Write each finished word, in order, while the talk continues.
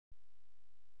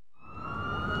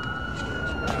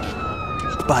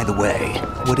By the way,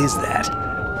 what is that?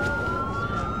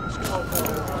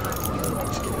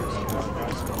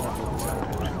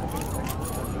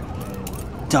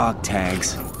 Dog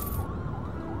tags.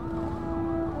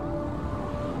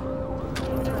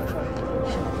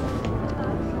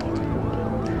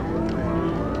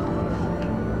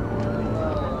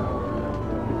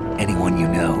 Anyone you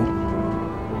know?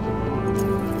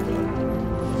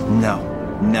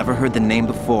 No, never heard the name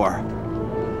before.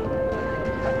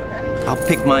 I'll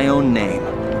pick my own name,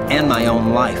 and my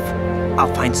own life.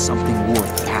 I'll find something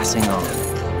worth passing on.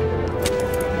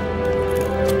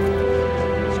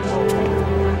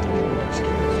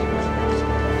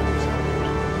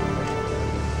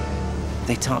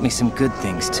 They taught me some good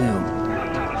things, too.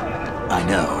 I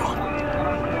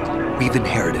know. We've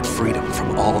inherited freedom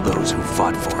from all those who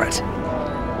fought for it.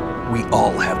 We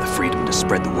all have the freedom to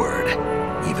spread the word,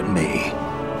 even me.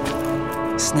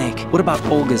 Snake, what about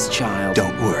Olga's child?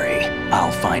 Don't worry,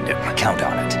 I'll find him. Count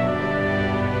on it.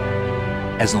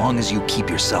 As long as you keep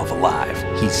yourself alive,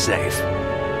 he's safe.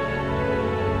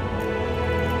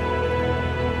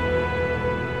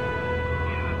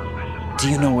 Do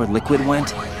you know where Liquid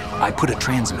went? I put a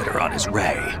transmitter on his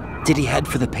ray. Did he head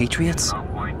for the Patriots?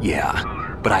 Yeah,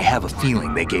 but I have a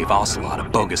feeling they gave Ocelot a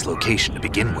bogus location to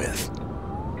begin with.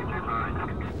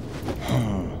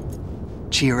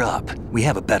 Cheer up, we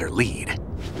have a better lead.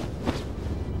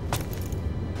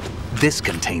 This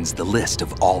contains the list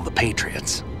of all the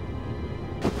Patriots.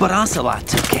 But Ocelot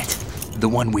took it. The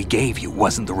one we gave you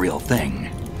wasn't the real thing.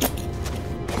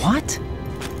 What?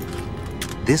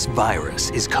 This virus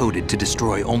is coded to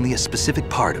destroy only a specific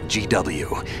part of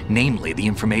GW, namely the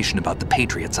information about the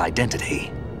Patriot's identity.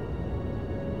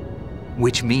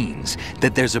 Which means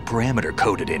that there's a parameter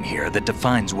coded in here that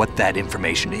defines what that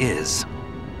information is.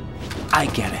 I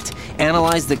get it.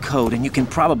 Analyze the code and you can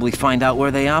probably find out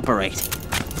where they operate.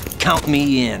 Count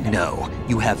me in. No,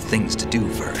 you have things to do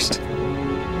first.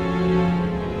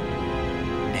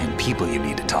 And people you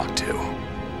need to talk to.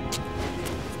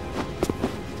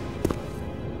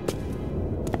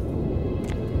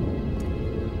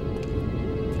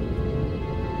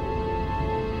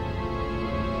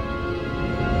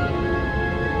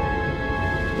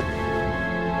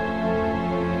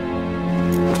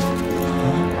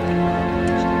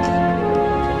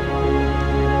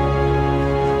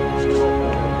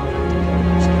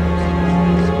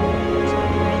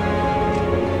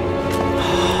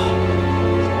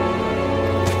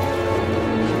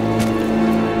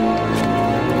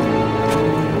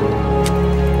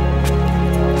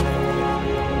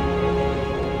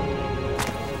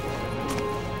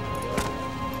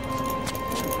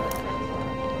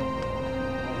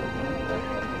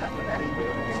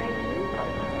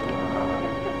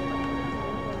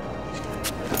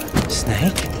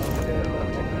 Snake?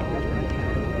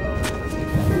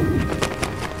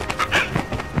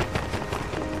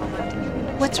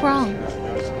 What's wrong?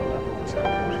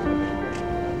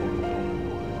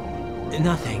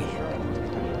 Nothing.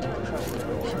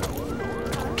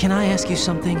 Can I ask you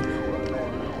something?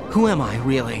 Who am I,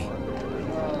 really?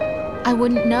 I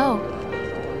wouldn't know.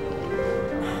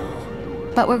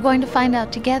 But we're going to find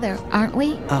out together, aren't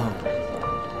we? Oh.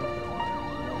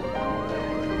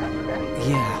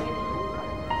 Yeah.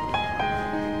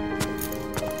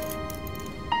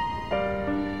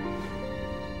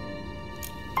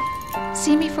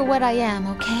 See me for what I am,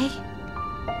 okay?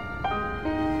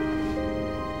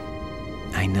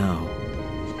 I know.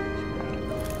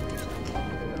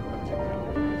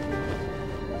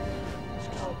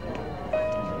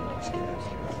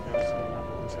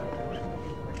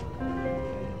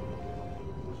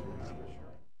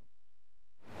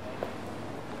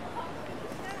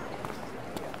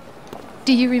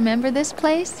 Do you remember this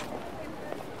place?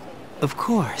 Of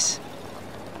course.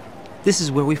 This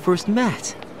is where we first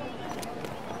met.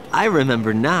 I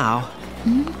remember now.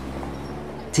 Hmm?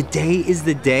 Today is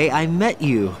the day I met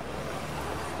you.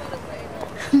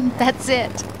 That's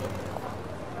it.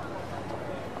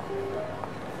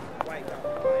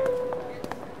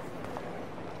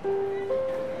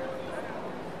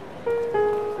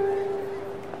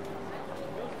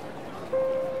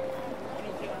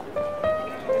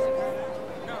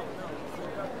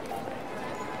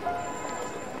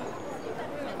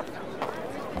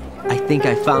 I think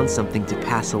I found something to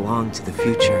pass along to the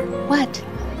future. What?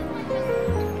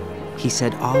 He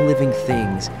said all living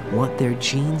things want their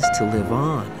genes to live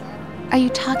on. Are you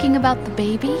talking about the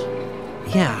baby?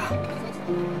 Yeah.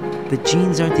 But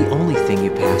genes aren't the only thing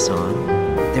you pass on.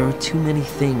 There are too many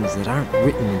things that aren't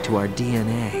written into our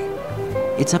DNA.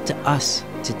 It's up to us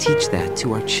to teach that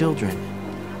to our children.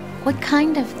 What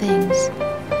kind of things?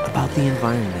 About the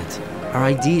environment, our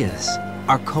ideas,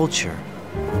 our culture,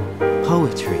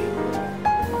 poetry,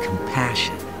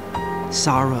 compassion,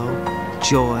 sorrow,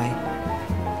 joy.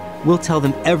 We'll tell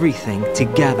them everything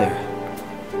together.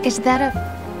 Is that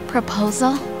a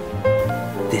proposal?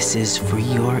 This is for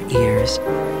your ears